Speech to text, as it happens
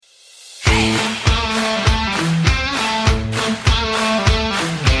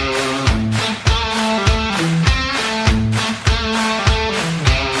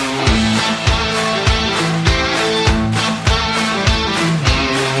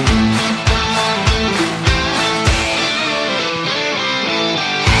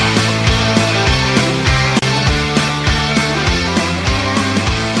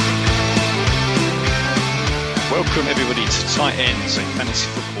Ends, a fantasy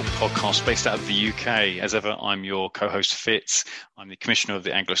football podcast based out of the UK. As ever, I'm your co-host Fitz. I'm the commissioner of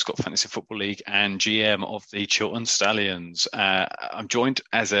the Anglo-Scott Fantasy Football League and GM of the Chiltern Stallions. I'm joined,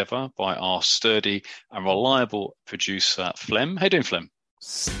 as ever, by our sturdy and reliable producer, Flem. How you doing, Flem?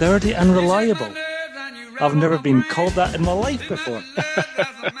 Sturdy and reliable. I've never been called that in my life before.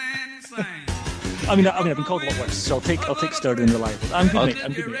 I mean, I've been called a lot worse, so I'll take sturdy and reliable. I'm good, mate.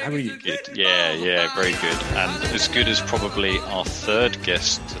 How are you? Good. Yeah, very good. And as good as probably our third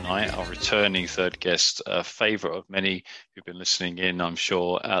guest tonight, our returning third guest, a favourite of many who've been listening in, I'm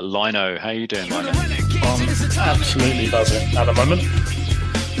sure. Lino, how are you doing, Lino? Absolutely buzzing at the moment.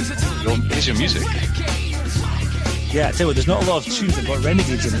 Here's your music. Yeah, I tell you what, there's not a lot of tunes that got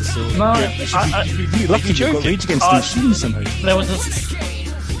Renegades in it, so no, you're lucky you've got Rage Against the Machine somehow.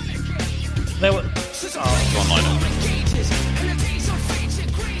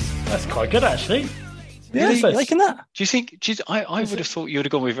 That's quite good, actually. Yeah, you liking that? Do you think? I would have thought you would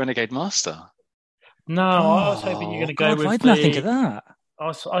have gone with Renegade Master. No, I was hoping you were going to go with. Why didn't I think of that?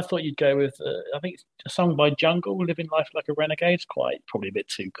 I thought you'd go with. I think it's a song by Jungle, "Living Life Like a Renegade." It's probably a bit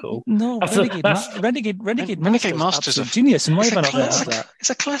too cool. No, Renegade Master's a genius, and why have I not heard that? It's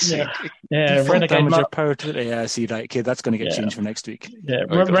a classic. Yeah, Renegade power to it. Yeah, I see. Right, okay, that's going to get changed for next week. Yeah,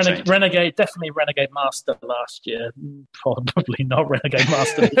 Renegade, definitely Renegade Master last year. Probably not Renegade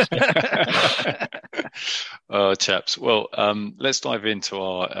Master this year. Oh, chaps. Well, let's dive into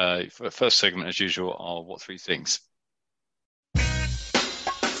our first segment, as usual. Our What Three Things.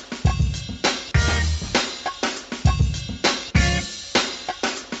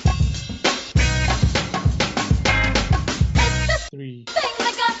 Three.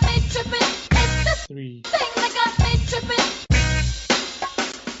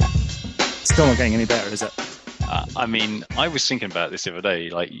 Still not getting any better, is it? I mean, I was thinking about this the other day.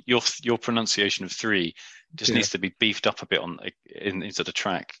 Like your pronunciation of three just needs to be beefed up a bit into the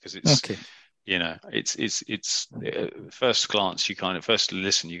track, because it's okay. You know, it's first glance, you kind of first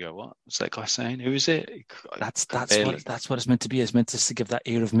listen, you go, what's that guy saying? Who is it? That's what it's meant to be. It's meant to give that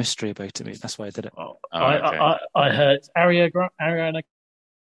air of mystery about it, mate. That's why I did it. I heard Ariana.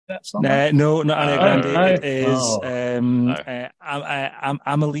 That song? No, not Ariana Grande. It is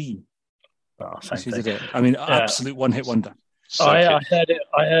Amelie. Same thing. I mean, absolute one-hit wonder. I heard it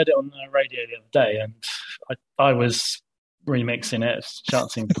on the radio the other day, and I was remixing it,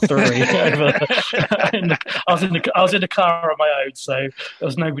 chanting three. I was in the car on my own, so there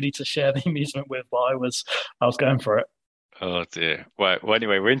was nobody to share the amusement with, but I was going for it. Oh dear. Well,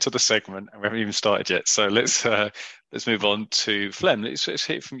 anyway, we're into the segment and we haven't even started yet. So let's move on to Flem. Let's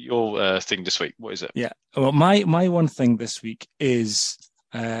hit from your thing this week. What is it? Yeah. Well, my one thing this week is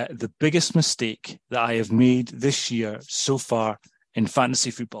the biggest mistake that I have made this year so far in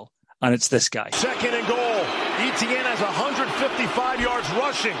fantasy football, and it's this guy. Second and goal. Etienne has 155 yards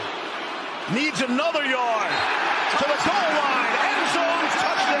rushing. Needs another yard. To the goal line. End zone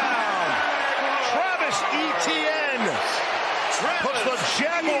touchdown. Travis Etienne puts the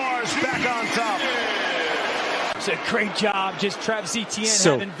Jaguars back on top. It's a great job. Just Travis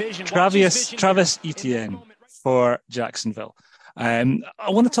Etienne having vision. Travis Etienne for Jacksonville. I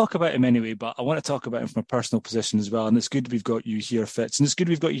want to talk about him anyway, but I want to talk about him from a personal position as well. And it's good we've got you here, Fitz. And it's good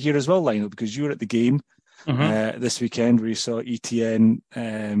we've got you here as well, Lionel, because you were at the game this weekend where you saw Etienne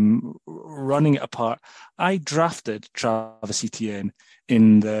running it apart. I drafted Travis Etienne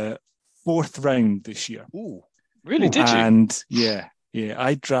in the 4th round this year. Ooh, really? Did you? And yeah,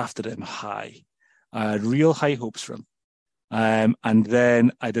 I drafted him high. I had real high hopes for him. And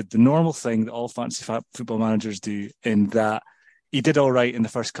then I did the normal thing that all fantasy football managers do, in that he did all right in the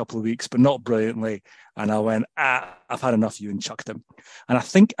first couple of weeks, but not brilliantly. And I went, I've had enough of you, and chucked him. And I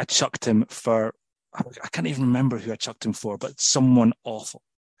think I chucked him for, I can't even remember who I chucked him for, but someone awful.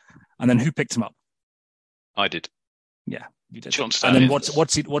 And then who picked him up? I did. Yeah, you did. John and then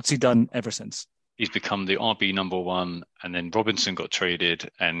what's he done ever since? He's become the RB number 1, and then Robinson got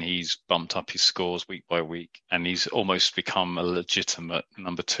traded, and he's bumped up his scores week by week, and he's almost become a legitimate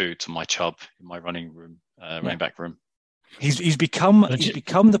number 2 to my Chubb in my running back room. He's become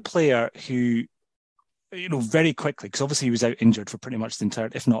the player who, very quickly, because obviously he was out injured for pretty much the entire,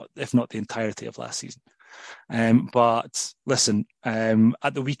 if not the entirety of last season. But listen,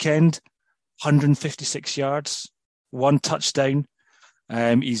 at the weekend, 156 yards, 1 touchdown.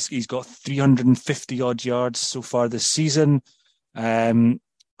 He's got 350 odd yards so far this season. Look,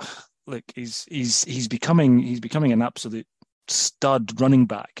 he's becoming an absolute stud running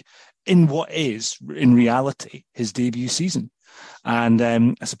back in what is, in reality, his debut season. And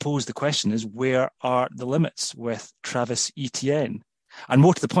I suppose the question is, where are the limits with Travis Etienne? And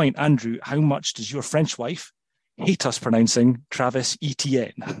more to the point, Andrew, how much does your French wife hate us pronouncing Travis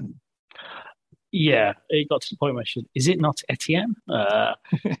Etienne. Yeah, it got to the point where is it not Etienne?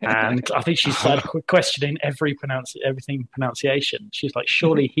 And I think she started questioning everything pronunciation. She's like,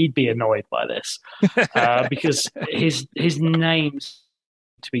 surely he'd be annoyed by this because his name's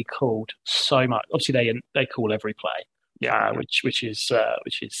to be called so much. Obviously, they call every play, which is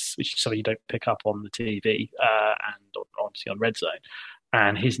something you don't pick up on the TV and obviously on Red Zone.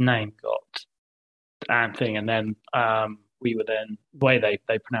 And his name got and thing, and then we were then the way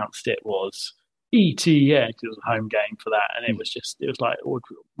they pronounced it was ETN, because it was a home game for that, and it was like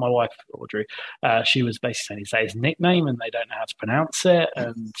my wife Audrey, she was basically saying his nickname, and they don't know how to pronounce it,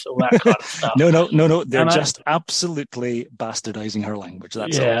 and all that kind of stuff. No, they're just absolutely bastardizing her language.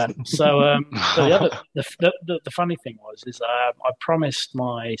 That's all. So, but the funny thing is I promised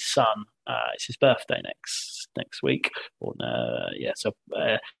my son, it's his birthday next week, so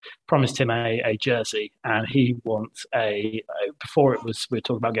promised him a jersey, and he wants before we were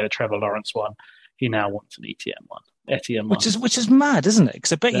talking about getting a Trevor Lawrence one. He now wants an Etienne one. Which is mad, isn't it?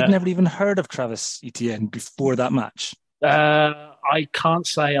 Because I bet you'd never even heard of Travis Etienne before that match. I can't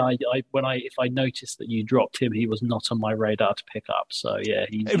say if I noticed that you dropped him, he was not on my radar to pick up. So yeah,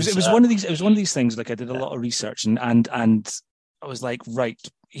 it was one of these things. Like I did a lot of research and I was like, right,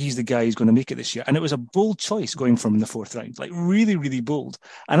 he's the guy who's going to make it this year. And it was a bold choice going from the 4th round, like really, really bold.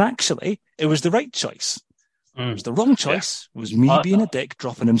 And actually, it was the right choice. It was the wrong choice. It was me being a dick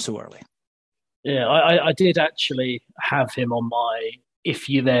dropping him so early. Yeah, I did actually have him on my if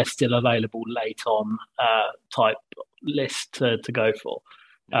they're still available late on type list to go for.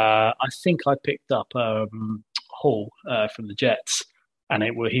 I think I picked up Hall from the Jets, and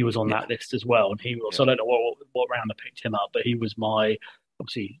he was on that list as well. And he was, I don't know what round I picked him up, but he was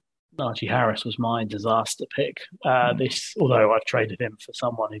obviously Najee Harris was my disaster pick. Although I've traded him for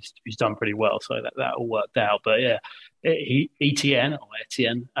someone who's done pretty well, so that all worked out. But yeah, Etienne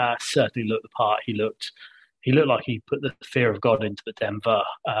certainly looked the part. He looked like he put the fear of God into the Denver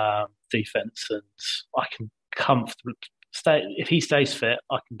defense, and I can comfortably if he stays fit,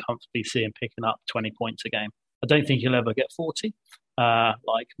 I can comfortably see him picking up 20 points a game. I don't think he'll ever get 40,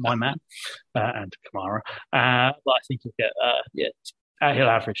 like my man and Kamara, but I think he'll get he'll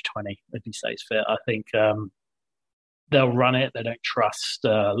average 20 if he stays fit. I think they'll run it. They don't trust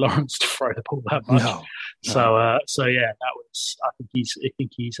Lawrence to throw the ball that much. No. So yeah, that was. I think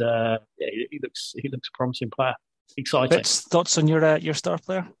he's. He looks a promising player. Exciting. Fitz, thoughts on your star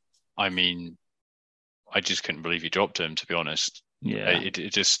player? I mean, I just couldn't believe you dropped him. To be honest, yeah.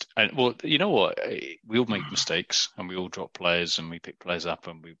 Well, you know what? We all make mistakes, and we all drop players, and we pick players up,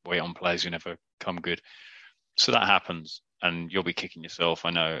 and we wait on players who never come good. So that happens. And you'll be kicking yourself, I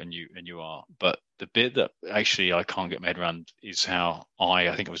know, and you are. But the bit that actually I can't get my head around is how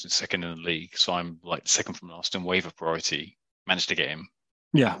I think I was second in the league, so I'm like second from last in waiver priority, managed to get him.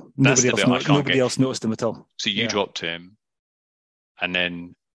 Yeah, nobody else noticed him at all. So you dropped him, and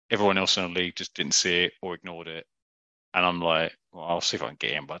then everyone else in the league just didn't see it or ignored it. And I'm like, well, I'll see if I can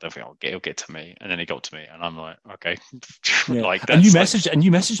get him, but I don't think he'll get to me. And then he got to me, and I'm like, okay. Yeah. Like and you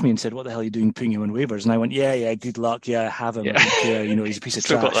messaged me and said, "What the hell are you doing putting him on waivers?" And I went, "Yeah, good luck. Yeah, have him. Yeah, he's a piece of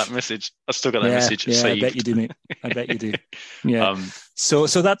trash." Got that message. I still got that message. Yeah, I bet you do, mate. I bet you do. Yeah. So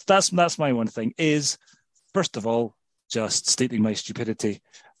that's my one thing is, first of all, just stating my stupidity,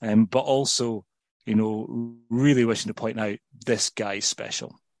 but also, really wishing to point out this guy is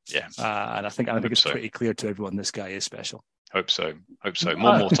special. Yeah. And I think it's pretty clear to everyone this guy is special. Hope so.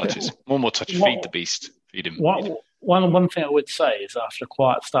 More touches. More touches. Feed the beast. Feed him. One thing I would say is after a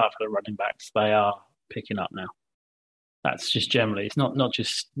quiet start for the running backs, they are picking up now. That's just generally. It's not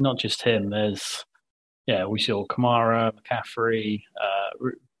just him. There's we saw Kamara, McCaffrey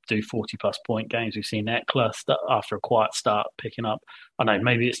do 40+ point games. We've seen Eckler after a quiet start picking up. I know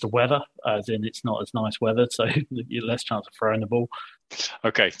maybe it's the weather, as in it's not as nice weather, so you're less chance of throwing the ball.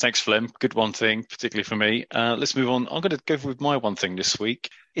 Okay, thanks, Flem. Good one thing, particularly for me. Let's move on. I'm going to go with my one thing this week.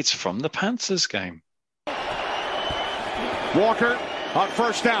 It's from the Panthers game. Walker on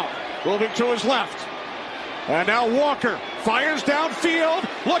first down, moving to his left. And now Walker fires downfield,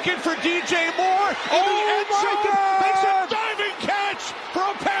 looking for DJ Moore. In the end zone, makes a diving catch for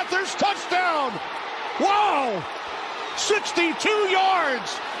a Panthers touchdown. Wow! 62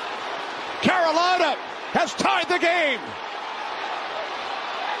 yards. Carolina has tied the game.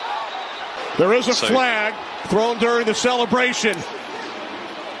 There is a flag thrown during the celebration.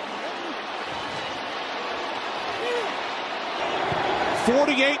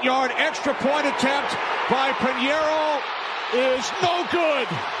 "48-yard extra point attempt by Pinheiro is no good."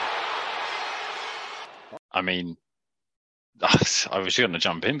 I mean, I was going to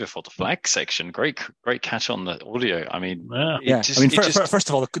jump in before the flag section. Great catch on the audio. I mean, first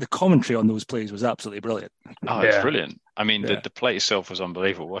of all, the commentary on those plays was absolutely brilliant. Oh, it's brilliant. I mean, the play itself was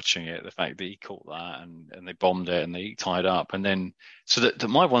unbelievable. Watching it, the fact that he caught that and they bombed it and they tied up, and then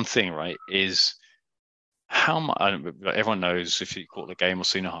my one thing, right, is how much. Everyone knows if you caught the game or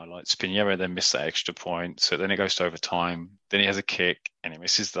seen the highlights, Pinheiro then missed that extra point, so then it goes to overtime. Then he has a kick and he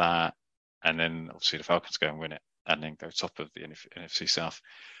misses that, and then obviously the Falcons go and win it, and then go top of the NFC South.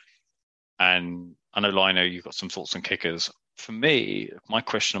 And I know, Lino, you've got some thoughts on kickers. For me, my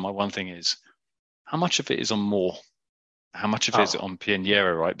question and my one thing is, how much of it is on Moore? How much of it is on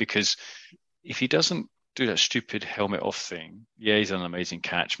Pinheiro, right? Because if he doesn't do that stupid helmet off thing, he's an amazing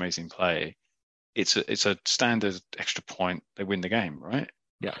catch, amazing play. It's a standard extra point. They win the game, right?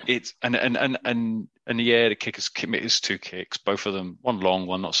 Yeah. It's the kickers commit his 2 kicks, both of them, one long,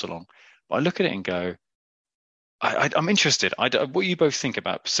 one not so long. But I look at it and go, I'm interested. What do you both think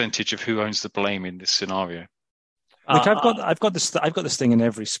about percentage of who owns the blame in this scenario? Look, I've got this thing in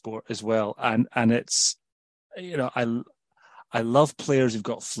every sport as well, and it's, I love players who've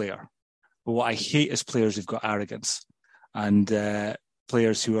got flair, but what I hate is players who've got arrogance, and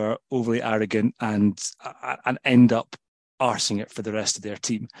players who are overly arrogant and end up arsing it for the rest of their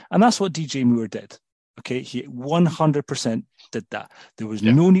team. And that's what DJ Moore did. Okay, he 100% did that. There was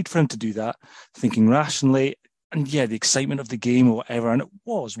no need for him to do that, thinking rationally, and the excitement of the game or whatever. And it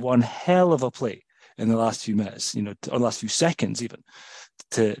was one hell of a play in the last few minutes, or last few seconds even,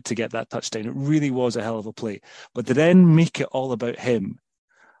 to get that touchdown. It really was a hell of a play. But to then make it all about him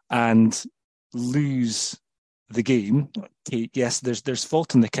and lose the game, okay, yes, there's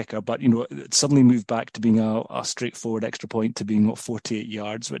fault in the kicker, but it suddenly moved back to being a straightforward extra point to being 48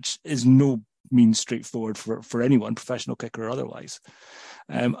 yards, which is no means straightforward for anyone, professional kicker or otherwise.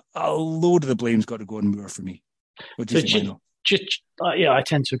 A load of the blame's got to go on Moore for me. What do you think, Lionel? I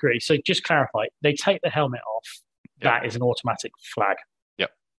tend to agree. So just clarify, they take the helmet off. That is an automatic flag.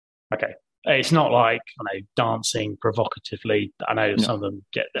 Yep. Okay. It's not like, dancing provocatively. I know some of them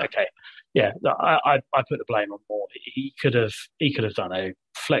get, okay. Yeah, I put the blame on Moore. He could have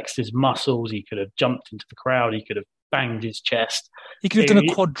flexed his muscles. He could have jumped into the crowd. He could have banged his chest. He could have done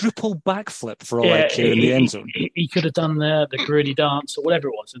a quadruple backflip for all I care in the end zone. He could have done the gritty dance or whatever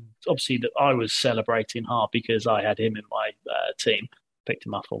it was. And obviously, I was celebrating hard because I had him in my team. Picked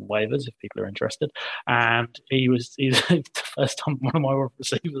him up on waivers if people are interested, and he's the first time one of my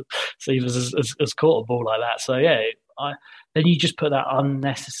receivers has caught a ball like that. So then you just put that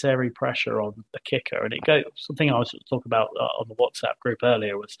unnecessary pressure on the kicker, and it goes. Something I was talking about on the WhatsApp group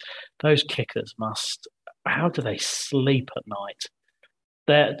earlier was those kickers how do they sleep at night?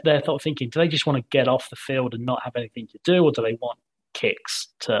 They're thinking, do they just want to get off the field and not have anything to do, or do they want kicks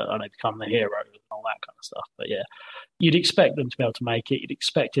to become the hero and all that kind of stuff? But you'd expect them to be able to make it. You'd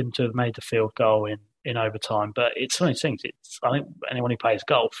expect him to have made the field goal in overtime. But it's one of those things. I think anyone who plays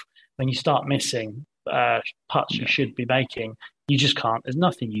golf, when you start missing putts you should be making, you just can't. There's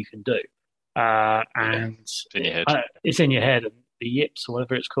nothing you can do. And it's in your head. It's in your head, and the yips or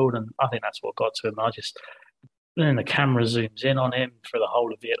whatever it's called. And I think that's what got to him. Then the camera zooms in on him for the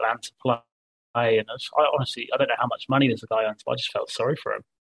whole of the Atlanta play. And honestly, I don't know how much money this guy earns, but I just felt sorry for him.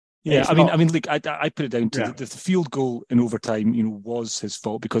 Yeah, I mean, look, I put it down to the field goal in overtime. Was his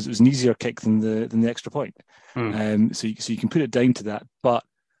fault because it was an easier kick than the extra point. So you can put it down to that, but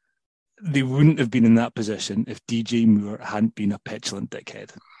they wouldn't have been in that position if DJ Moore hadn't been a petulant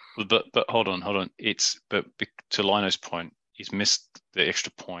dickhead. But hold on. But to Lino's point, he's missed the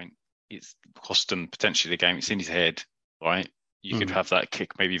extra point. It's cost him potentially the game. It's in his head, right? You could have that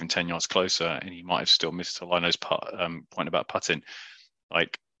kick maybe even 10 yards closer, and he might have still missed Lino's point about putting.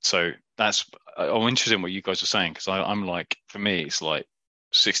 So I'm interested in what you guys are saying, because I'm like, for me, it's like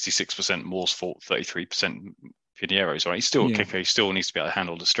 66% Moore's fault, 33% Pinheiro's, right? He's still a kicker. He still needs to be able to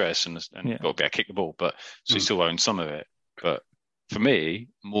handle the stress and got to be able to kick the ball, but so he still owns some of it. But for me,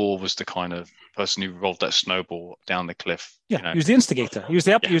 Moore was the kind of person who rolled that snowball down the cliff. Yeah, he was the instigator. He was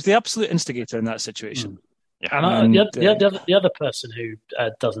the absolute instigator in that situation. Yeah. And the other person who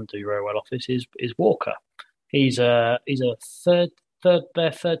doesn't do very well off this is Walker. He's a third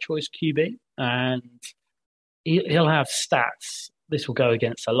choice QB, and he'll have stats. This will go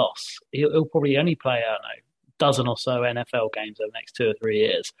against a loss. He'll probably only play, I don't know, dozen or so NFL games over the next 2 or 3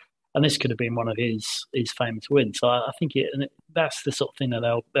 years, and this could have been one of his famous wins. So I think that's the sort of thing that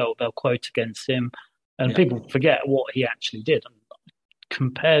they'll quote against him, and people forget what he actually did. And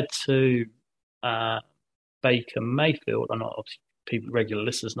compared to Baker Mayfield, I'm not, obviously people, regular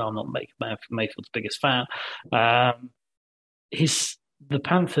listeners know I'm not Baker Mayfield's biggest fan. The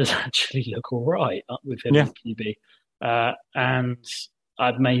Panthers actually look all right with him in QB. And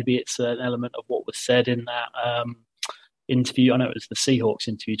maybe it's an element of what was said in that interview. I know it was the Seahawks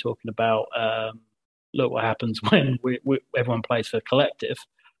interview talking about, look what happens when everyone plays for a collective.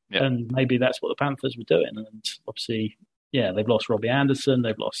 Yeah. And maybe that's what the Panthers were doing. And obviously, they've lost Robbie Anderson.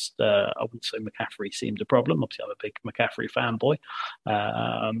 They've lost, I wouldn't say McCaffrey seemed a problem. Obviously, I'm a big McCaffrey fanboy.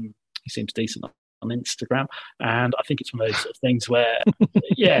 He seems decent on Instagram. And I think it's one of those sort of things where,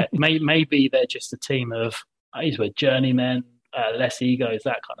 maybe they're just a team of, these were journeymen, less egos,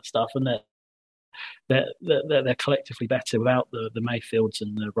 that kind of stuff. And they're collectively better without the Mayfields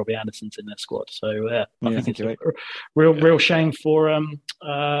and the Robbie Andersons in their squad. So I think it's a real shame for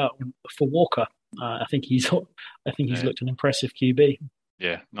Walker. I think he's looked an impressive QB.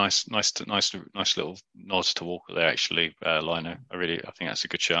 Yeah, nice little nods to Walker there, actually, Lino. I think that's a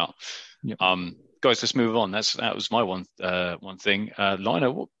good shout. Yep. Guys, let's move on. That was my one thing.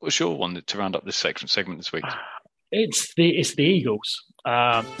 Lino, what was your one to round up this segment this week? It's the Eagles.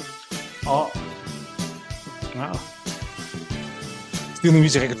 Wow. It's the only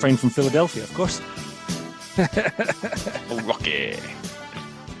music I could find from Philadelphia, of course. Oh, Rocky.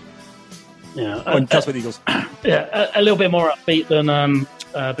 Yeah, tell us about the Eagles. Yeah, a little bit more upbeat than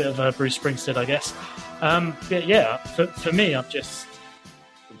a bit of Bruce Springsteen, I guess. For me, I'm just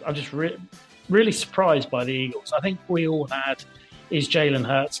really surprised by the Eagles. I think we all had, is Jalen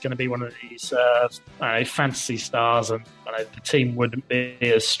Hurts going to be one of these fantasy stars, and the team wouldn't be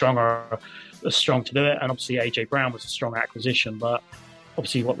as strong to do it. And obviously, AJ Brown was a strong acquisition, but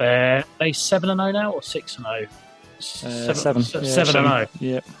obviously, they're 7-0 now or 6-0. 7-0.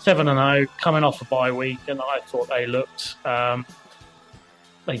 Yeah, 7-0, coming off a bye week, and I thought they looked.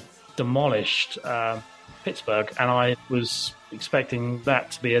 They demolished Pittsburgh, and I was expecting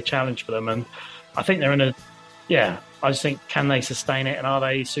that to be a challenge for them. And I think they're in a. Yeah, I just think, can they sustain it, and are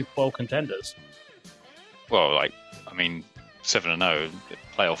they Super Bowl contenders? Well, 7-0,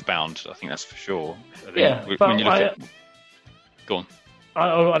 playoff bound. I think that's for sure. When you look at, go on.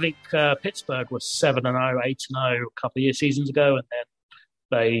 I think Pittsburgh was 7-0, 8-0 a couple of seasons ago, and then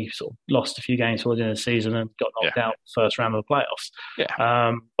they sort of lost a few games towards the end of the season and got knocked out first round of the playoffs.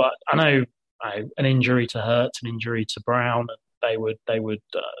 Yeah. But I know an injury to Hurts, an injury to Brown, they would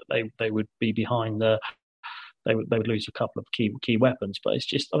be behind the. They would lose a couple of key weapons, but it's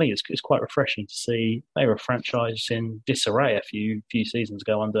just, I think it's quite refreshing to see. They were a franchise in disarray a few seasons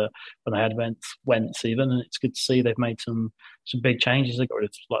ago when they had Wentz even, and it's good to see they've made some big changes. They got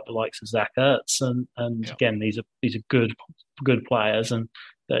rid of the likes of Zach Ertz, and again these are good players, and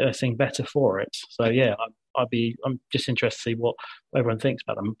they're seeing better for it. So I'm just interested to see what everyone thinks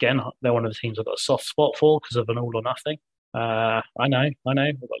about them. Again, they're one of the teams I've got a soft spot for because of an all or nothing. I know.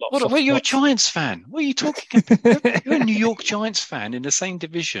 What, you're a Giants fan? What are you talking about? You're a New York Giants fan in the same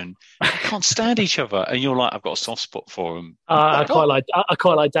division. You can't stand each other, and you're like, I've got a soft spot for them. I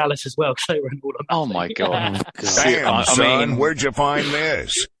quite like Dallas as well because they were in all. Oh my god! Damn, son, where'd you find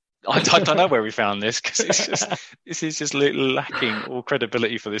this? I don't know where we found this because this is just lacking all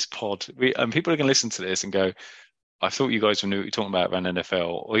credibility for this pod. People are going to listen to this and go, I thought you guys knew what you're talking about around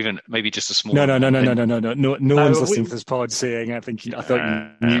NFL, or even maybe just a small. No. No one's listening to this pod saying, I thought you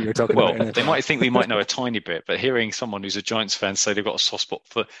knew you were talking about NFL. They might think we might know a tiny bit, but hearing someone who's a Giants fan say they've got a soft spot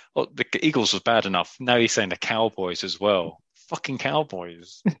for the Eagles was bad enough. Now he's saying the Cowboys as well. Fucking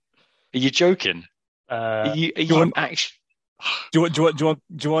Cowboys. Are you joking? Are you actually? Do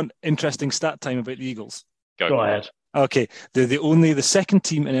you want interesting stat time about the Eagles? Go ahead. Okay, they're the second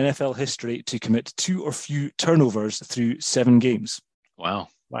team in NFL history to commit 2 or few turnovers through 7 games. Wow!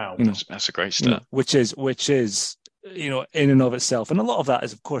 That's a great stat. Which is in and of itself, and a lot of that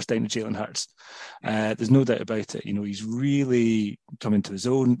is of course down to Jalen Hurts. There's no doubt about it. He's really come into his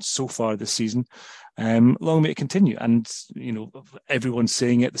own so far this season. Long may it continue. And everyone's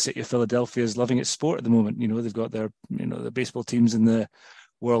saying it. The city of Philadelphia is loving its sport at the moment. They've got their the baseball teams in the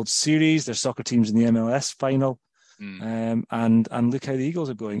World Series, their soccer teams in the MLS final. And look how the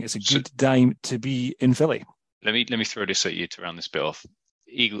Eagles are going. It's a good time to be in Philly. Let me throw this at you to round this bit off.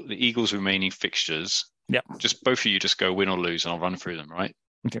 The Eagles' remaining fixtures. Yeah. Just both of you just go win or lose, and I'll run through them. Right.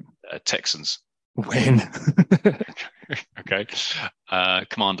 Okay. Texans. Win. Okay.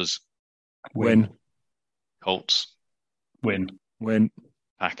 Commanders. Win. Colts. Win.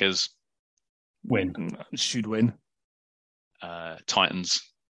 Packers. Win. Should win. Titans.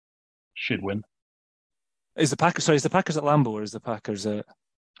 Should win. Is the Packers at Lambeau, or is the Packers at?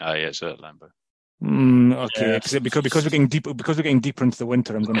 It's at Lambeau. Okay, because we're getting deeper into the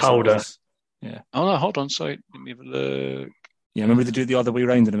winter, I'm going to colder. Yeah. Oh no, hold on. Sorry, let me have a look. Yeah, remember they do it the other way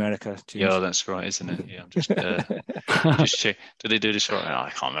around in America. James. Yeah, that's right, isn't it? Yeah, I'm just check. Did they do this right? I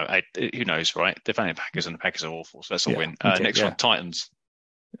can't remember. Who knows, right? They're playing Packers, and the Packers are awful, so that's a win. Next one, Titans.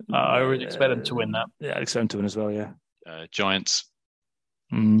 I would expect them to win that. Yeah, I'd expect them to win as well. Yeah. Giants.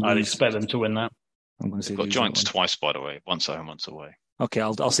 I'd expect them to win that. I'm going to say got Giants twice, by the way. Once at home, once away. Okay,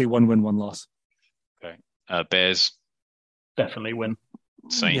 I'll say 1 win, 1 loss. Okay. Bears. Definitely win.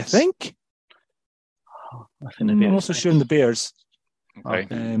 Saints. You think? I think I'm also sure in the Bears.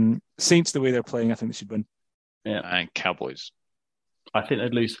 Okay. Saints, the way they're playing, I think they should win. Yeah. And Cowboys. I think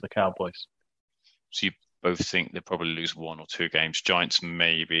they'd lose to the Cowboys. So you both think they'll probably lose 1 or 2 games. Giants,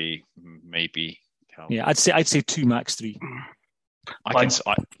 maybe. Cowboys. Yeah, I'd say 2, max 3.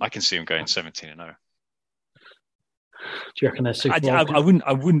 I can see them going 17-0. Do you reckon they're Super Bowl?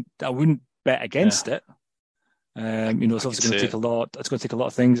 I wouldn't bet against it. It's obviously going to take a lot. It's going to take a lot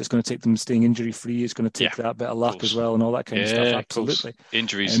of things. It's going to take them staying injury free. It's going to take that bit of luck as well, and all that kind of stuff. Absolutely,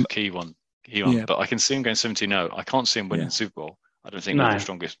 injuries is a key one. But I can see them going 17-0. I can't see them winning the Super Bowl. I don't think they're the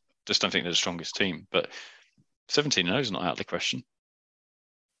strongest. Just don't think they're the strongest team. But 17-0 is not out of the question.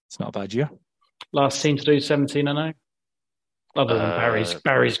 It's not a bad year. Last team to do 17-0. Other than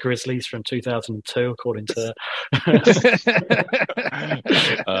Barry's Grizzlies from 2002, according to when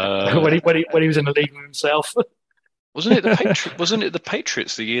he was in the league with himself. Wasn't it the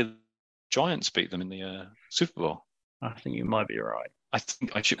Patriots the year the Giants beat them in the Super Bowl? I think you might be right. I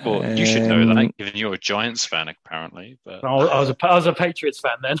think I should. Well, you should know that, given you're a Giants fan, apparently. But I was a Patriots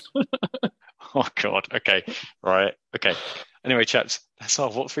fan then. Oh God. Okay. Right. Okay. Anyway, chaps, that's our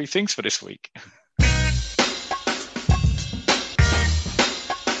what 3 things for this week.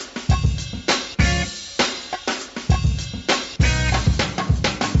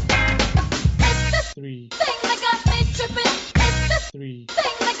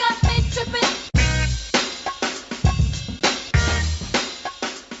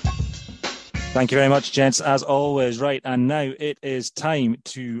 Thank you very much, gents, as always. Right, and now it is time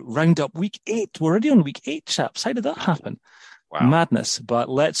to round up week 8. We're already on week 8, chaps. How did that happen? Wow. Madness. But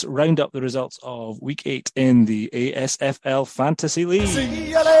let's round up the results of week 8 in the ASFL Fantasy League. See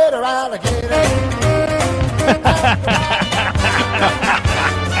you later, alligator.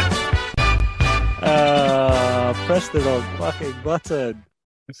 Press the wrong fucking button.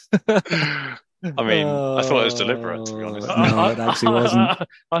 I mean, I thought it was deliberate, to be honest. No, it actually wasn't. I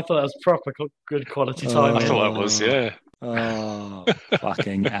thought that was proper good quality time. I thought that was, yeah. Oh,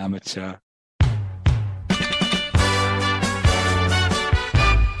 fucking amateur.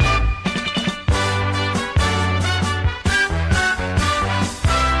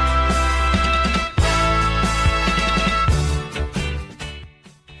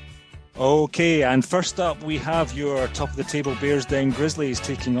 Okay, and first up we have your top of the table Bearsden Grizzlies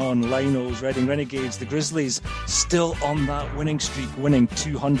taking on Lino's Reading Renegades. The Grizzlies still on that winning streak, winning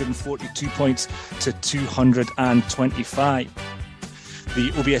 242 points to 225.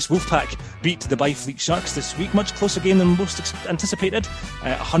 The OBS Wolfpack beat the Byfleet Sharks this week, much closer game than most anticipated,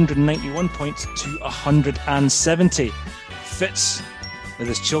 191 points to 170. Fitz with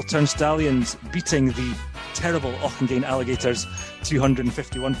his Chiltern Stallions beating the terrible Auchengain Alligators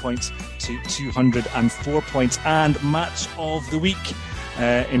 251 points to 204 points. And match of the week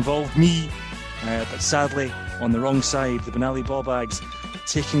involved me, but sadly on the wrong side, the Benally Ballbags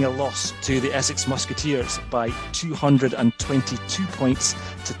taking a loss to the Essex Musketeers by 222 points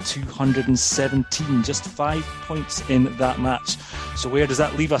to 217, just 5 points in that match. So where does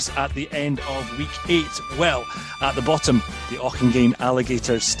that leave us at the end of week 8? Well, at the bottom, the Auchengain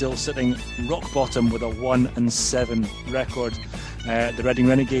Alligators still sitting rock bottom with a 1-7 record. The Reading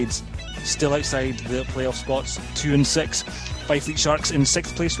Renegades still outside the playoff spots, 2-6. Byfleet Sharks in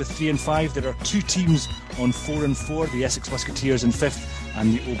 6th place with 3-5. There are 2 teams on 4-4, the Essex Musketeers in 5th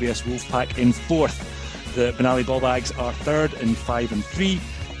and the OBS Wolfpack in 4th. The Benally Ballbags are 3rd in 5-3.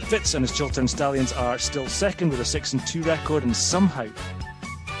 Fitz and his Chiltern Stallions are still 2nd with a 6-2 record, and somehow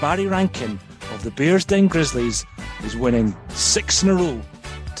Barry Rankin of the Bearsden Grizzlies is winning 6 in a row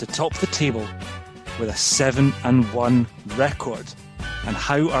to top the table with a 7-1 record. And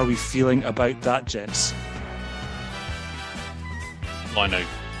how are we feeling about that, gents? I know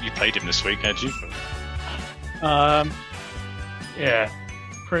you played him this week, had you? Yeah.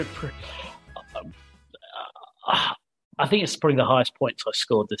 I think it's probably the highest points I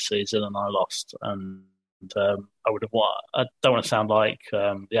scored this season, and I lost. And I would have won. I don't want to sound like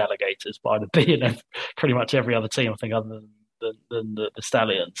the Alligators, but I'd have been pretty much every other team, I think, other than the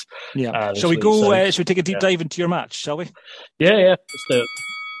Stallions. Yeah. Shall we go? Shall we take a deep dive into your match? Shall we? Yeah. Let's do it.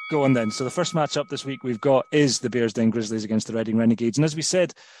 Go on then. So the first match up this week we've got is the Bearsden Grizzlies against the Reading Renegades, and as we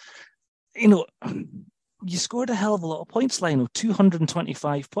said, you scored a hell of a lot of points, Lionel,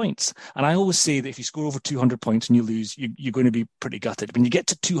 225 points. And I always say that if you score over 200 points and you lose, you're going to be pretty gutted. When you get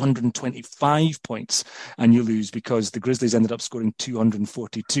to 225 points and you lose because the Grizzlies ended up scoring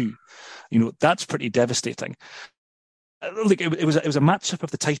 242, that's pretty devastating. Look, it was a matchup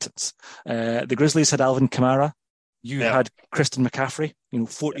of the Titans. The Grizzlies had Alvin Kamara. You had Christian McCaffrey,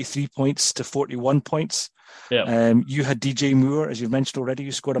 43 points to 41 points. Yeah. You had DJ Moore, as you've mentioned already,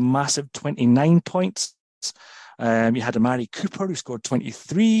 who scored a massive 29 points. You had Amari Cooper, who scored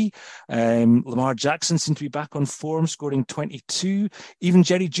 23. Lamar Jackson seemed to be back on form, scoring 22. Even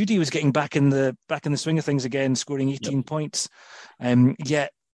Jerry Jeudy was getting back in the swing of things again, scoring 18 points.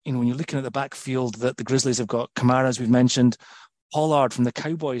 Yet, when you're looking at the backfield that the Grizzlies have got, Kamara, as we've mentioned, Pollard from the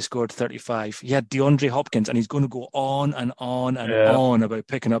Cowboys scored 35. He had DeAndre Hopkins, and he's going to go on and on and on about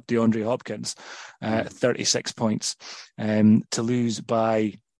picking up DeAndre Hopkins, 36 points, to lose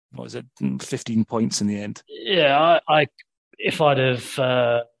by, 15 points in the end. Yeah, if I'd have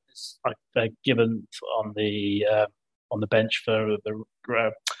given on the bench for the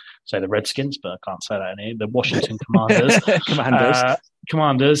Redskins, but I can't say that anymore. The Washington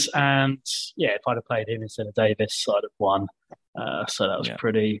Commanders, and if I'd have played him instead of Davis, I'd have won. So that was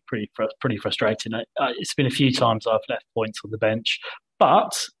pretty frustrating. It's been a few times I've left points on the bench,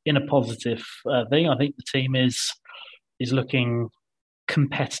 but in a positive thing, I think the team is looking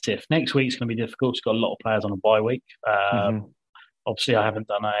competitive. Next week's going to be difficult. It's got a lot of players on a bye week. Obviously, I haven't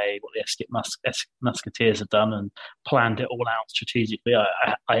done what the Musketeers have done and planned it all out strategically.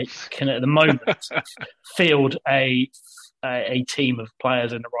 I can at the moment field a team of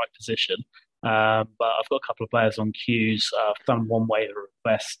players in the right position. But I've got a couple of players on queues. I've done one waiver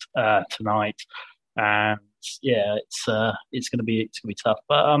request tonight, and it's going to be tough.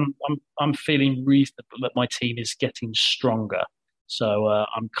 But I'm feeling reasonable that my team is getting stronger. So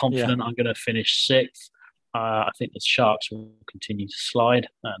I'm confident I'm going to finish sixth. I think the Sharks will continue to slide.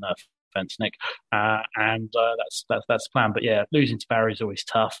 No offense, Nick. And that's the plan. But losing to Barry is always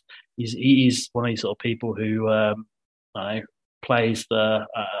tough. He's one of these sort of people who plays the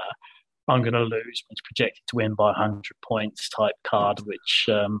I'm going to lose, but he's projected to win by 100 points type card, which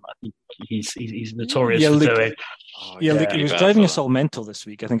I think he's notorious for doing. Look, he was driving us all mental this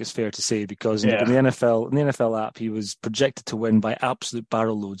week, I think it's fair to say, because in the NFL app, he was projected to win by absolute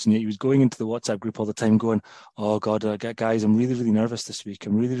barrel loads, and yet he was going into the WhatsApp group all the time going, "Oh God, guys, I'm really, really nervous this week.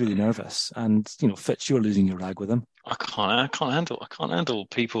 I'm really, really nervous." And Fitz, you're losing your rag with him. I can't handle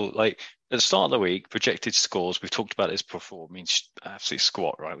people like at the start of the week. Projected scores, we've talked about this before, means absolutely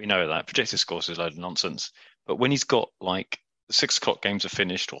squat, right? We know that projected scores is a load of nonsense. But when he's got like the 6 o'clock games are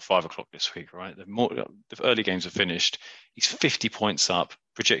finished, or 5 o'clock this week, right? The early games are finished. He's 50 points up,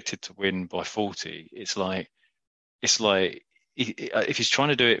 projected to win by 40. It's like if he's trying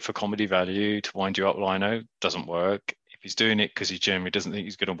to do it for comedy value to wind you up, Lino, doesn't work. If he's doing it because he generally doesn't think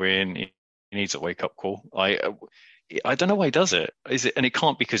he's going to win, he needs a wake up call. I don't know why he does it. Is it? And it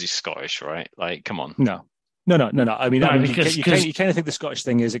can't be because he's Scottish, right? Like, come on. No. I mean, you kind of think the Scottish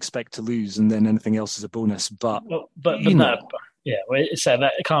thing is expect to lose, and then anything else is a bonus. But no.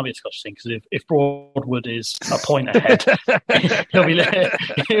 It can't be a Scottish thing, because if Broadwood is a point ahead,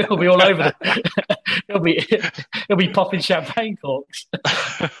 he'll be all over he'll be popping champagne corks.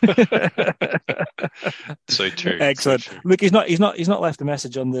 So true. Excellent. So true. Look, he's not left a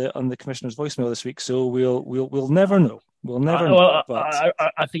message on the commissioner's voicemail this week, so we'll never know. We'll never know. But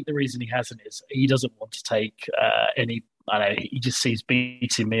I think the reason he hasn't is he doesn't want to take any. I know he just sees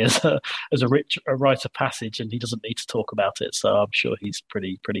beating me as a rite of passage, and he doesn't need to talk about it. So I'm sure he's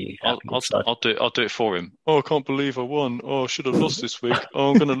pretty happy. I'll do it for him. Oh, I can't believe I won. Oh, I should have lost this week.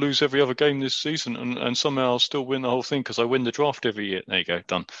 Oh, I'm going to lose every other game this season, and somehow I'll still win the whole thing because I win the draft every year. There you go,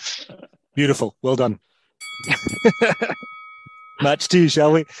 done. Beautiful, well done. Match 2,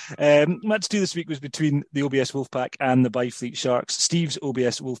 shall we? Match 2 this week was between the OBS Wolfpack and the Byfleet Sharks. Steve's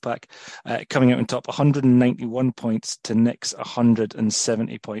OBS Wolfpack coming out on top, 191 points to Nick's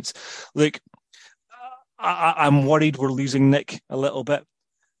 170 points. Look, I'm worried we're losing Nick a little bit.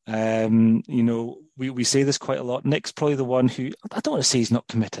 We say this quite a lot. Nick's probably the one who, I don't want to say he's not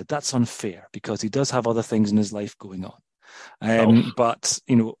committed. That's unfair, because he does have other things in his life going on. But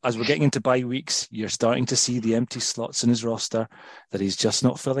as we're getting into bye weeks, you're starting to see the empty slots in his roster that he's just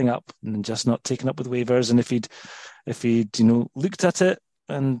not filling up and just not taking up with waivers. And if he'd looked at it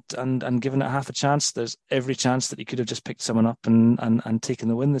and given it half a chance, there's every chance that he could have just picked someone up and taken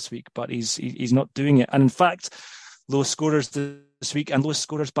the win this week. But he's not doing it. And in fact, lowest scorers this week, and lowest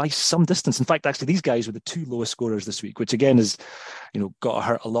scorers by some distance. In fact, actually, these guys were the 2 lowest scorers this week, which again is, got to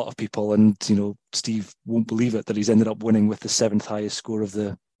hurt a lot of people. And Steve won't believe it that he's ended up winning with the 7th highest score of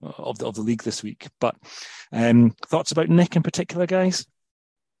the of the league this week. But thoughts about Nick in particular, guys?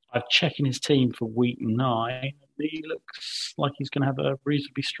 I'm checking his team for week 9. He looks like he's going to have a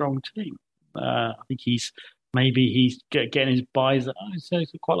reasonably strong team. I think he's getting his buys. He's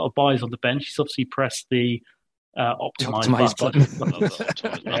got quite a lot of buys on the bench. He's obviously pressed the optimize button.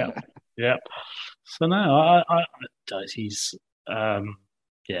 Yeah. So no, he's yeah.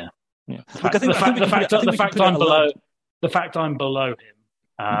 The fact I'm below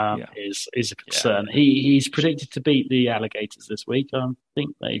him is a concern. He's predicted to beat the Alligators this week. I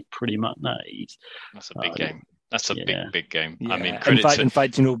think they pretty much know. That's a big game. That's a big game. Yeah. I mean, in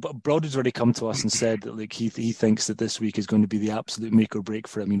fact, Broadwood's already come to us and said that like he thinks that this week is going to be the absolute make or break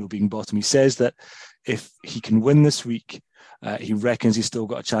for him. Being bottom, he says that if he can win this week, he reckons he's still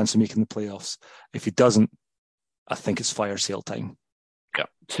got a chance of making the playoffs. If he doesn't, I think it's fire sale time. Yeah.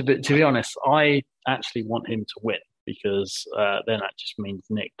 To be honest, I actually want him to win because then that just means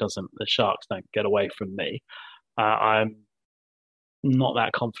the Sharks don't get away from me. I'm not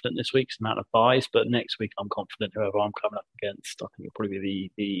that confident this week's amount of buys, but next week I'm confident whoever I'm coming up against. I think it'll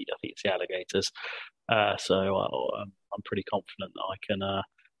probably be I think it's the Alligators. So I'm pretty confident that I can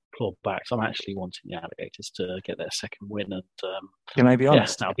claw back. So I'm actually wanting the Alligators to get their second win. And can I be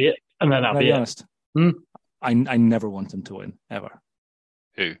honest? That'll be it. And then that'll be honest. I never want them to win ever.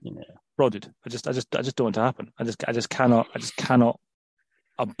 Who? Yeah. Broadwood. I just don't want it to happen. I just cannot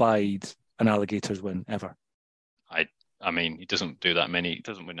abide an Alligators win ever. I mean, he doesn't win that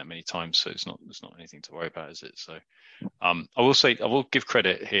many times, so it's not anything to worry about, is it? So, I will give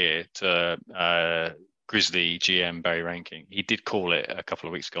credit here to Grizzly GM Barry Ranking. He did call it a couple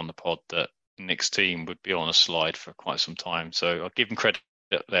of weeks ago on the pod that Nick's team would be on a slide for quite some time. So I'll give him credit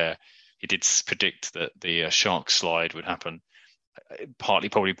there. He did predict that the Sharks slide would happen, partly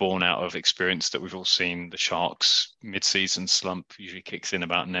probably born out of experience that we've all seen. The Sharks mid-season slump usually kicks in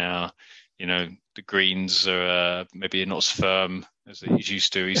about now. The greens are maybe not as firm as they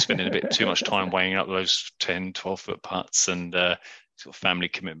used to. He's spending a bit too much time weighing up those 10, 12-foot putts and sort of family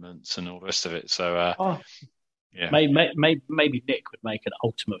commitments and all the rest of it. So, maybe Nick would make an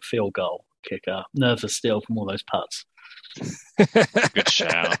ultimate field goal kicker. Nerves of steel from all those putts. Good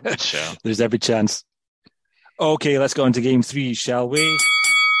shout. There's every chance. Okay, let's go into game 3, shall we?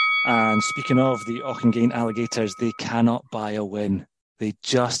 And speaking of the Auchengain Alligators, they cannot buy a win. They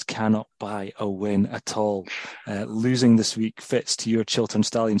just cannot buy a win at all. Losing this week fits to your Chiltern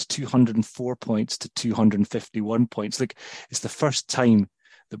Stallions 204 points to 251 points. Look, it's the first time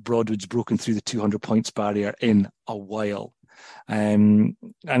that Broadwood's broken through the 200 points barrier in a while. And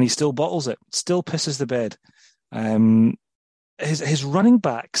he still bottles it, still pisses the bed. His running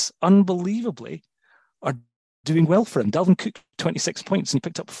backs, unbelievably, are doing well for him. Dalvin Cook, 26 points, and he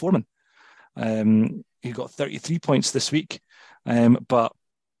picked up Foreman. He got 33 points this week. But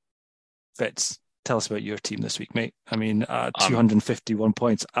Fitz, tell us about your team this week, mate. I mean, 251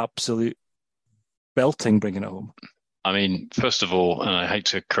 points, absolute belting, bringing it home. I mean, first of all, and I hate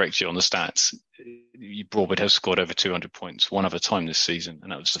to correct you on the stats, Broadwood has scored over 200 points one other time this season,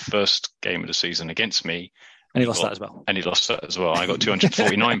 and that was the first game of the season against me. And he lost that as well. I got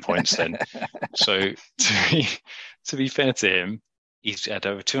 249 points then. So to be fair to him, he's had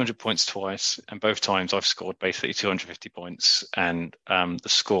over 200 points twice, and both times I've scored basically 250 points. And the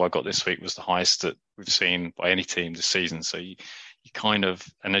score I got this week was the highest that we've seen by any team this season. So you kind of,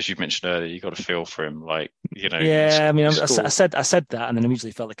 and as you mentioned earlier, you got to feel for him, Yeah, I mean, I said that, and then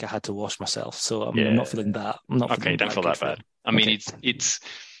immediately felt like I had to wash myself. So I'm not feeling that. I'm not. Okay, don't feel that bad. I mean, it's.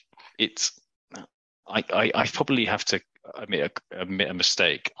 I probably have to admit a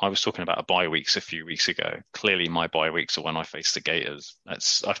mistake. I was talking about bye weeks a few weeks ago. Clearly, my bye weeks are when I face the Gators.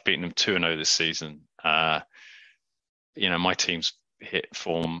 I've beaten them 2-0 this season. My team's hit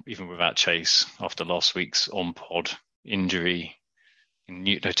form even without Chase after last week's on-pod injury.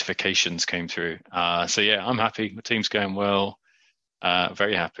 New notifications came through. So yeah, I'm happy. My team's going well.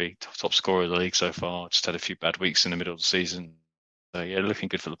 Very happy. Top scorer of the league so far. Just had a few bad weeks in the middle of the season. So yeah, looking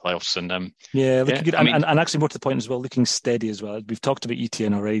good for the playoffs, and looking good. And actually, more to the point as well, looking steady as well. We've talked about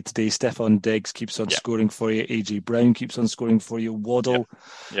ETN already today. Stefan Diggs keeps on scoring for you. AJ Brown keeps on scoring for you. Waddle,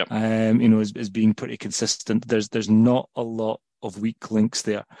 is being pretty consistent. There's not a lot of weak links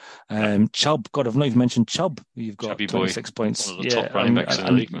there. Chubb, God, I've not even mentioned Chubb. You've got Chubby 26 points. One of the top running backs in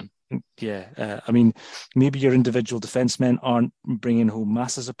the league, man. Yeah, I mean, maybe your individual defensemen aren't bringing home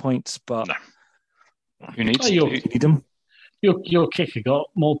masses of points, but who needs you need them? Your kicker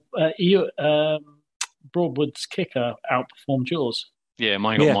got more. Broadwood's kicker outperformed yours. Yeah,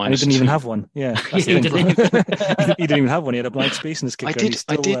 mine got minus. He didn't even have one. Yeah, he didn't even have one. He had a blank space in his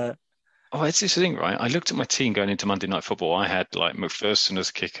kicker. Oh, it's this thing, right? I looked at my team going into Monday Night Football. I had like McPherson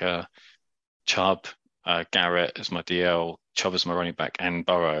as kicker, Chubb, Garrett as my DL, Chubb as my running back, and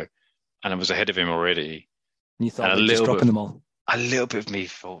Burrow, and I was ahead of him already. And you thought just dropping them all. A little bit of me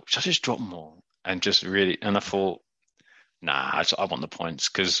thought, should I just drop them all? And just really, and I thought, nah, I want the points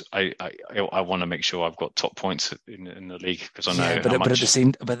because I want to make sure I've got top points in the league because I know. But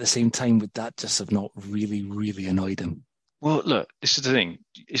at the same time, would that just have not really, really annoyed him? Well, look, this is the thing.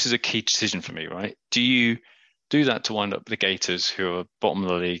 This is a key decision for me, right? Do you do that to wind up the Gators, who are bottom of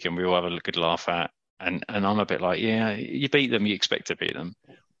the league and we all have a good laugh at? And I'm a bit like, yeah, you beat them, you expect to beat them.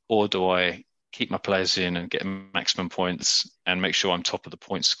 Or do I keep my players in and get maximum points and make sure I'm top of the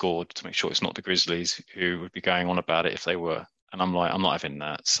points scored to make sure it's not the Grizzlies who would be going on about it if they were? And I'm like, I'm not having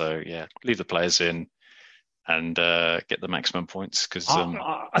that. So, yeah, leave the players in and get the maximum points because I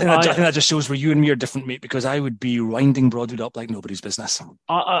think that just shows where you and me are different, mate. Because I would be winding Broadwood up like nobody's business.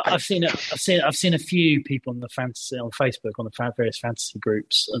 I've seen a few people on Facebook on the various fantasy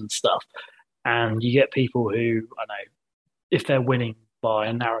groups and stuff, and you get people who I know if they're winning by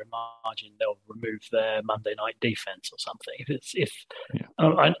a narrow margin, they'll remove their Monday night defense or something.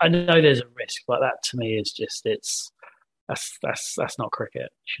 I know there's a risk, but that to me is just that's not cricket.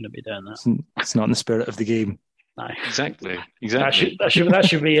 You shouldn't be doing that. It's not in the spirit of the game. No, exactly. That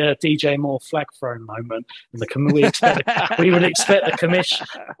should be a DJ Moore flag thrown moment. And we would expect the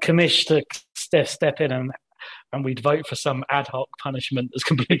commish to step in and we'd vote for some ad hoc punishment that's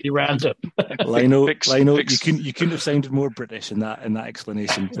completely random. Lino, you couldn't have sounded more British in that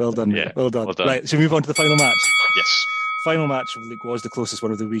explanation. Well done. Yeah, well done. Right, shall we move on to the final match? Yes. Final match of the league was the closest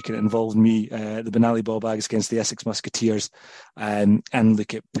one of the week, and it involved me, the Benally Ballbags against the Essex Musketeers. And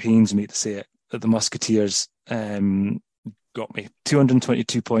look, it pains me to say it, that the Musketeers got me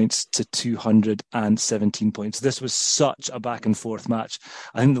 222 points to 217 points. This was such a back and forth match.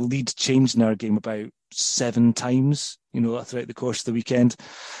 I think the lead changed in our game about 7 times, throughout the course of the weekend.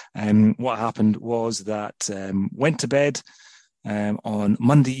 What happened was that went to bed on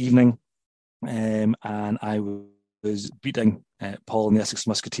Monday evening, and I was beating Paul and the Essex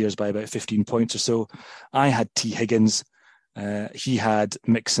Musketeers by about 15 points or so. I had T. Higgins, he had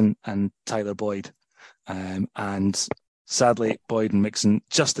Mixon and Tyler Boyd. And sadly, Boyd and Mixon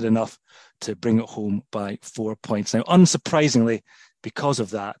just did enough to bring it home by 4 points. Now, unsurprisingly, because of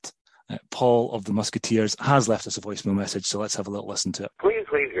that, Paul of the Musketeers has left us a voicemail message, so let's have a little listen to it. Please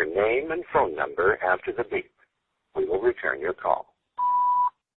leave your name and phone number after the beep. We will return your call.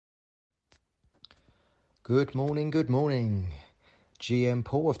 Good morning. GM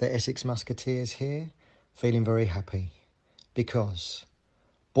Paul of the Essex Musketeers here, feeling very happy because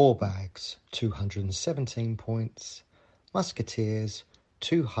Ballbags 217 points, Musketeers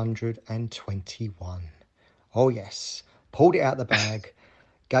 221. Oh yes, pulled it out the bag.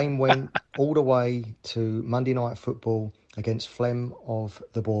 Game went all the way to Monday Night Football against Flem of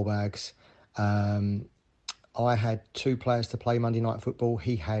the Ballbags. I had 2 players to play Monday Night Football.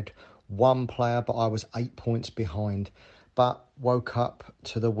 He had 1 player, but I was 8 points behind. But woke up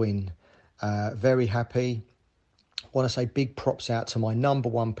to the win. Very happy. Want to say big props out to my number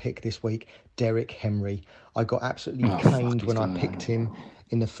 1 pick this week, Derek Henry. I got absolutely caned when I picked him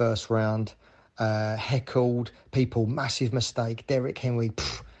in the first round. Heckled, people, massive mistake. Derek Henry,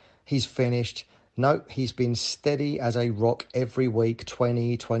 he's finished. No, he's been steady as a rock every week,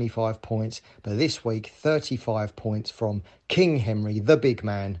 20, 25 points. But this week, 35 points from King Henry, the big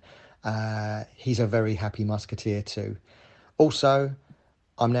man. He's a very happy Musketeer too. Also,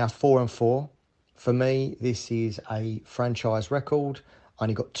 I'm now 4-4. For me, this is a franchise record. I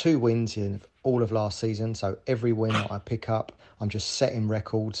only got 2 wins in all of last season, so every win that I pick up, I'm just setting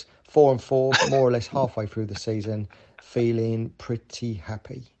records. 4-4, more or less halfway through the season, feeling pretty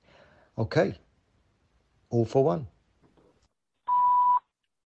happy. Okay, all for one.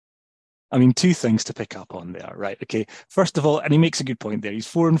 I mean, 2 things to pick up on there, right? Okay, first of all, and he makes a good point there. He's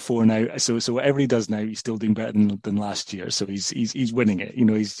 4-4 now, so whatever he does now, he's still doing better than last year. So he's winning it.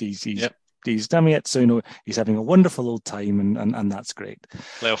 He's done it. So he's having a wonderful old time, and that's great.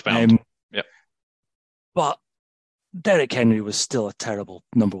 Playoff bound. Yep. But Derek Henry was still a terrible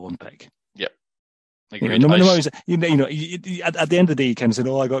number 1 pick. Yep. At the end of the day, he kind of said,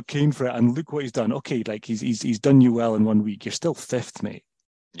 "Oh, I got caned for it," and look what he's done. Okay, like he's done you well in 1 week. You're still 5th, mate.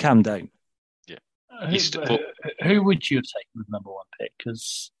 Yeah. Calm down. Yeah. Who would you have taken with number 1 pick?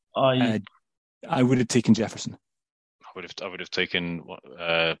 Because I would have taken Jefferson. I would have taken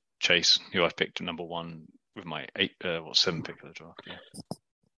Chase, who I picked number 1 with my 7 pick of the draft.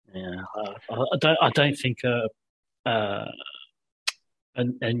 Yeah. I don't think a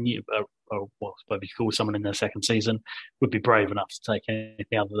whether you call someone in their second season, would be brave enough to take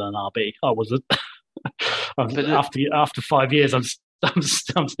anything other than RB. I wasn't. After 5 years, I'm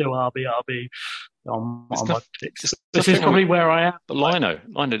still RB on my picks. This is probably where I am. But Lino,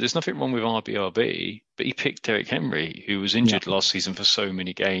 there's nothing wrong with RB, but he picked Derrick Henry, who was injured last season for so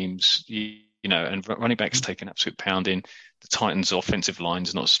many games. And running backs take an absolute pounding. The Titans' offensive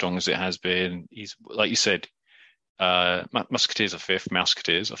line's not as strong as it has been. He's, like you said, Musketeers are fifth.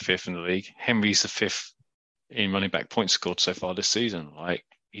 Mouseketeers are fifth in the league. Henry's the fifth in running back points scored so far this season. Like,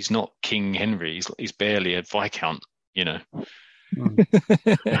 he's not King Henry. He's barely a Viscount,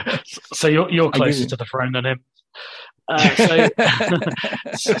 So you're closer to the throne than him.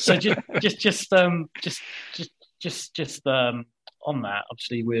 So just on that,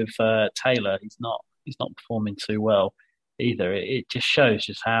 obviously with Taylor, he's not performing too well either. It just shows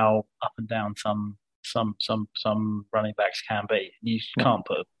just how up and down some running backs can be. You can't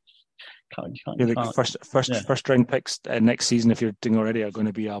put. First round picks next season, if you're doing already, are going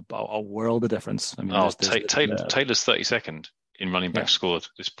to be a world of difference. I mean, Taylor's 32nd in running back scored.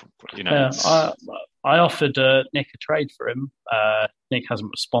 I offered Nick a trade for him. Nick hasn't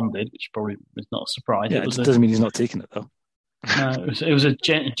responded, which probably was not a surprise. Yeah, it doesn't mean he's not taking it though. It was a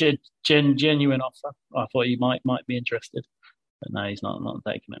genuine offer. I thought he might be interested, but no, he's not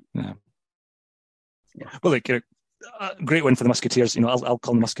taking it. Yeah. Well, look, great win for the Musketeers. I'll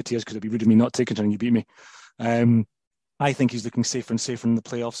call them Musketeers because it'd be rude of me not taking it and you beat me. I think he's looking safer and safer in the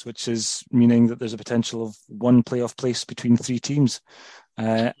playoffs, which is meaning that there's a potential of one playoff place between three teams,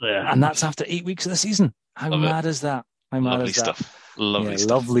 and that's after 8 weeks of the season. How mad is that? Lovely stuff.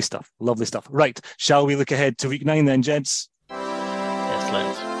 Lovely stuff. Right, shall we look ahead to week 9 then, gents? Yes,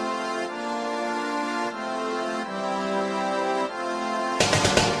 let's.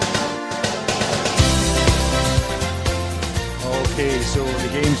 Okay, so the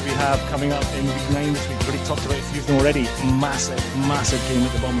games we have coming up in week 9, which we've already talked about a few of them already. Massive game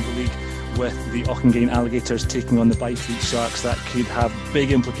at the bottom of the league with the Auchengain Alligators taking on the Byfleet Sharks. That could have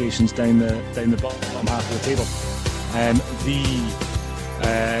big implications down the bottom half of the table. The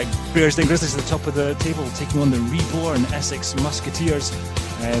Bearsden Grizzlies at the top of the table taking on the reborn Essex Musketeers.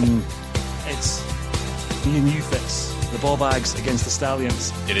 It's me and you, Fitz. The Ballbags against the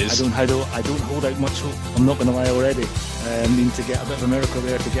Stallions. It is. I don't hold out much hope. I'm not going to lie already. Need to get a bit of a miracle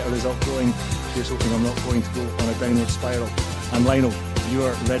there to get a result going. Here's hoping I'm not going to go on a downward spiral. And Lionel,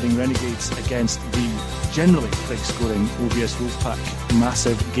 your Reading Renegades against the generally big scoring OBS Wolfpack.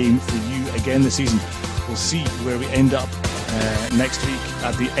 Massive game for you again this season. We'll see where we end up next week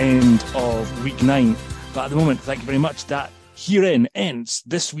at the end of week 9. But at the moment, thank you very much. That herein ends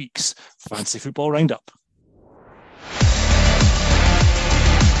this week's Fantasy Football Roundup.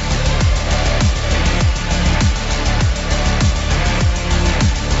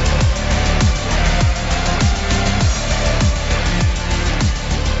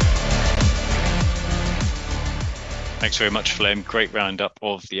 Thanks very much, Flem. Great roundup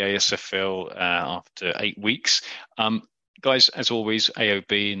of the ASFL after 8 weeks. Guys, as always,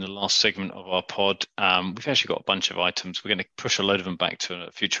 AOB in the last segment of our pod. We've actually got a bunch of items. We're going to push a load of them back to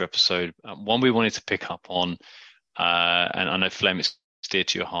a future episode. One we wanted to pick up on, and I know, Flem, it's dear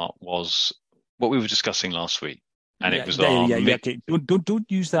to your heart, was what we were discussing last week. And it was okay.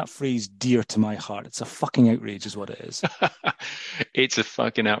 Don't use that phrase "dear to my heart." It's a fucking outrage, is what it is. It's a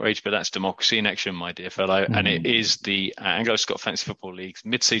fucking outrage, but that's democracy in action, my dear fellow. And it is the Anglo-Scott Fantasy Football League's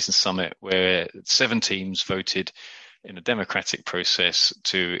mid-season summit, where 7 teams voted in a democratic process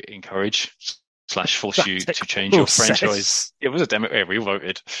to encourage / force you to change your franchise. It was a we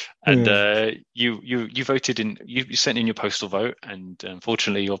voted, and you voted in. You sent in your postal vote, and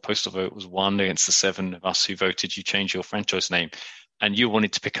unfortunately, your postal vote was 1 against the 7 of us who voted. You changed your franchise name, and you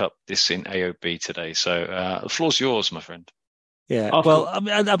wanted to pick up this in AOB today. So the floor's yours, my friend. Yeah, well,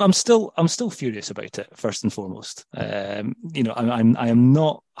 I'm still furious about it. First and foremost, I am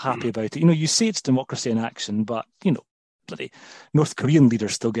not happy about it. You say it's democracy in action, but bloody North Korean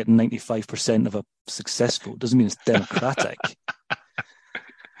leaders still getting 95% of a success vote. Doesn't mean it's democratic.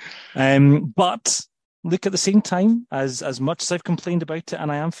 But look, at the same time, as much as I've complained about it,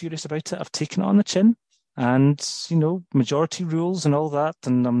 and I am furious about it, I've taken it on the chin, and majority rules and all that,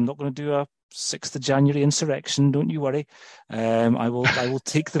 and I'm not going to do a 6th of January insurrection. Don't you worry. I will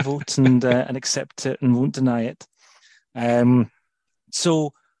take the vote and accept it and won't deny it.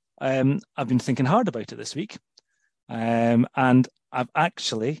 So I've been thinking hard about it this week. And I've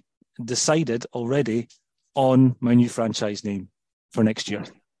actually decided already on my new franchise name for next year.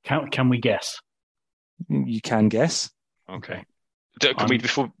 Can we guess? You can guess. Okay. Can we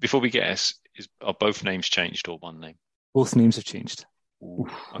before we guess? Are both names changed or one name? Both names have changed.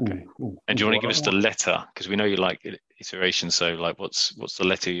 Okay. And do you want to give us the letter? Because we know you like iteration. So, like, what's the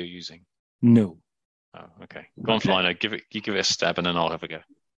letter you're using? No. Oh, okay. Go on, Lino. You give it a stab, and then I'll have a go.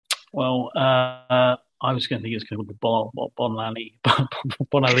 Well, I was going to think it's going to be Bonali.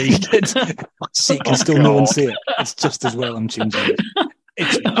 Bonali. See, can still no one say it. It's just as well I'm changing it.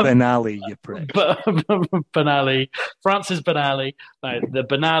 It's Benali, you prick. Benali. Francis Benali. No, the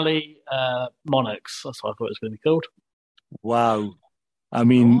Benali Monarchs. That's what I thought it was going to be called. Wow. I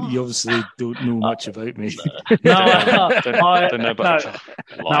mean, you obviously don't know much about me. I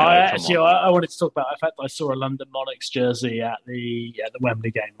wanted to talk about the fact that I saw a London Monarchs jersey at the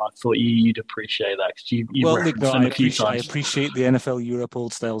Wembley game. I thought you'd appreciate that because I appreciate the NFL Europe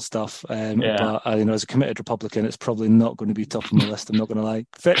old style stuff, but as a committed Republican, it's probably not going to be top of my list. I'm not going to lie.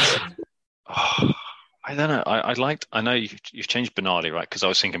 Fitz? I don't know. I know you've changed Benali, right? Because I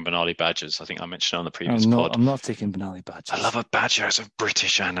was thinking Benali Badgers. I think I mentioned it on the previous pod. I'm not taking Benali Badgers. I love a badger as a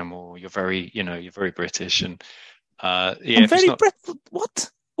British animal. You're very British, and I'm very British. What?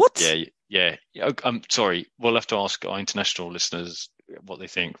 Yeah. I'm sorry. We'll have to ask our international listeners what they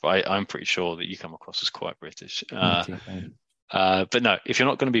think. But I'm pretty sure that you come across as quite British. But no, if you're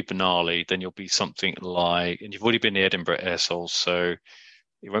not going to be Benali, then you'll be something like, and you've already been the Edinburgh Air Souls, so.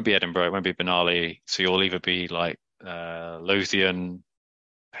 It won't be Edinburgh, it won't be Benali. So you'll either be like Lothian,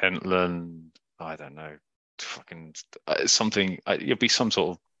 Pentland, I don't know, fucking something. You'll be some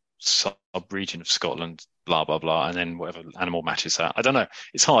sort of sub-region of Scotland, blah, blah, blah. And then whatever animal matches that. I don't know.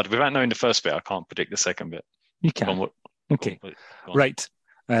 It's hard. Without knowing the first bit, I can't predict the second bit. You can. Okay. Right.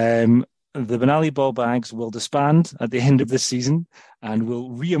 The Benali Ball Bags will disband at the end of this season and will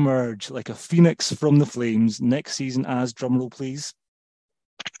re-emerge like a phoenix from the flames next season as, drumroll please,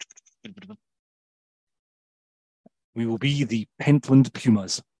 we will be the Pentland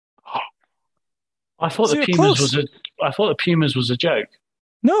Pumas. I thought the Pumas was a joke.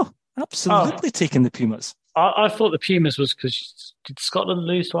 No, absolutely taking the Pumas. I thought the Pumas was because did Scotland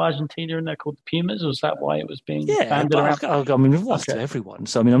lose to Argentina and they're called the Pumas? Or was that why it was being banded around? I mean, we've lost to everyone,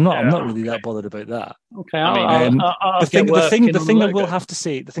 so I mean, I'm not really that bothered about that. Okay, the thing I will have to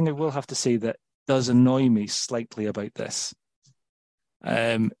say that does annoy me slightly about this.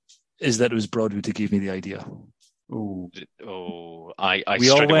 Is that it was Broadwood who gave me the idea. We all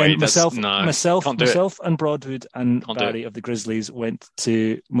went. Myself and Broadwood and Barry of the Grizzlies went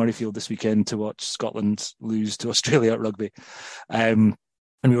to Murrayfield this weekend to watch Scotland lose to Australia at rugby, and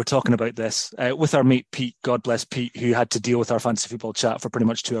we were talking about this with our mate Pete. God bless Pete, who had to deal with our fantasy football chat for pretty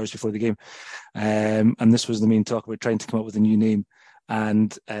much 2 hours before the game, and this was the main talk about trying to come up with a new name,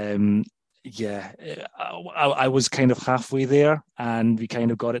 and. I was kind of halfway there and we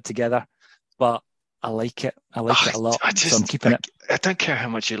kind of got it together, but I like it. I like it a lot, so I'm keeping it. I don't care how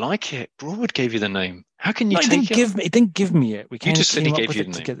much you like it. Broadwood gave you the name. How can you take it? He didn't give me it. You just said he gave you the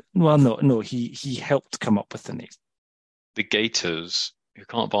name. Together. Well, no, he helped come up with the name. The Gators, who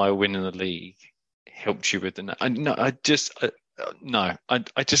can't buy a win in the league, helped you with the name.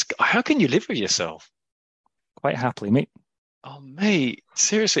 How can you live with yourself? Quite happily, mate. Oh, mate,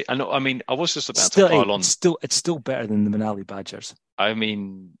 seriously. I was just about to pile on. It's still better than the Benali Badgers. I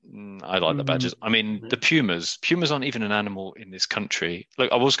mean, I like the Badgers. I mean, the Pumas. Pumas aren't even an animal in this country.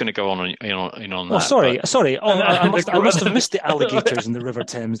 Look, I was going to go on that. Sorry. I must have missed the alligators in the River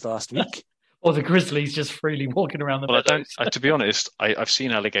Thames last week. Or the grizzlies just freely walking around the meadows. To be honest, I've seen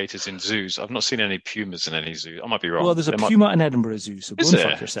alligators in zoos. I've not seen any pumas in any zoo. I might be wrong. Well, there's a puma in Edinburgh Zoo, so go and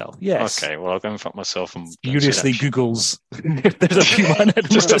fuck yourself. Yes. Okay, well, I'll go and fuck myself. And furiously Googles if there's a puma in Edinburgh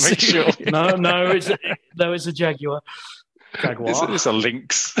just to make sure. No, it's a jaguar. It's a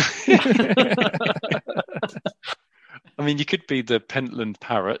lynx. I mean, you could be the Pentland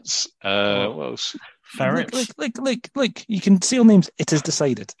Parrots. What else? Ferrets. Like you can seal names. It is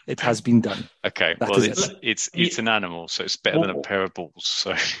decided. It has been done. Okay. It's an animal, so it's better than a pair of balls.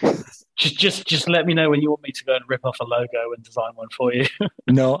 So just let me know when you want me to go and rip off a logo and design one for you.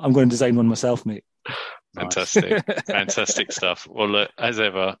 No, I'm going to design one myself, mate. Fantastic. Fantastic stuff. Well, look, as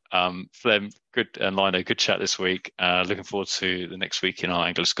ever, Flem, good, and Lino, good chat this week. Looking forward to the next week in our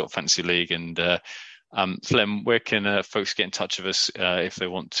Anglo-Scott Fantasy League. And Flem, where can folks get in touch with us if they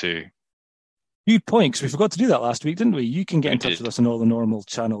want to? Good point, because we forgot to do that last week, didn't we? You can get in touch with us on all the normal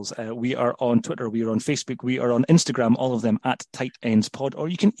channels. We are on Twitter, we are on Facebook, we are on Instagram, all of them at Tight Ends Pod, or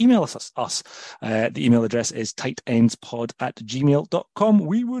you can email us. The email address is tightendspod@gmail.com.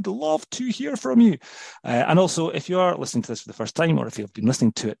 We would love to hear from you. And also, if you are listening to this for the first time, or if you've been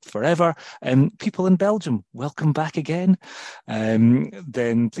listening to it forever, people in Belgium, welcome back again.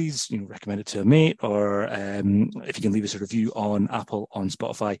 Then please, recommend it to a mate, or if you can leave us a review on Apple, on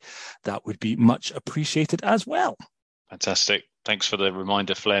Spotify, that would be much appreciated as well. Fantastic. Thanks for the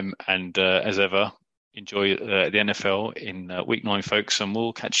reminder, Flem. And as ever, enjoy the NFL in week 9, folks. And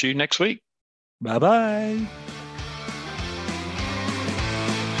we'll catch you next week. Bye-bye.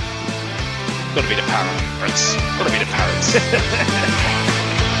 Got to be the parrots. Got to be the parrots.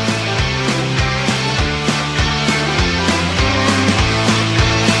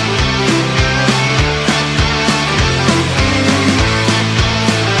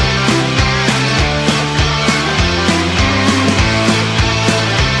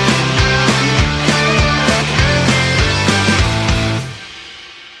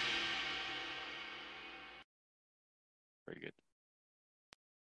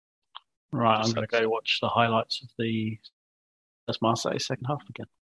 Right, I'm going to go watch the highlights of the Marseille second half again.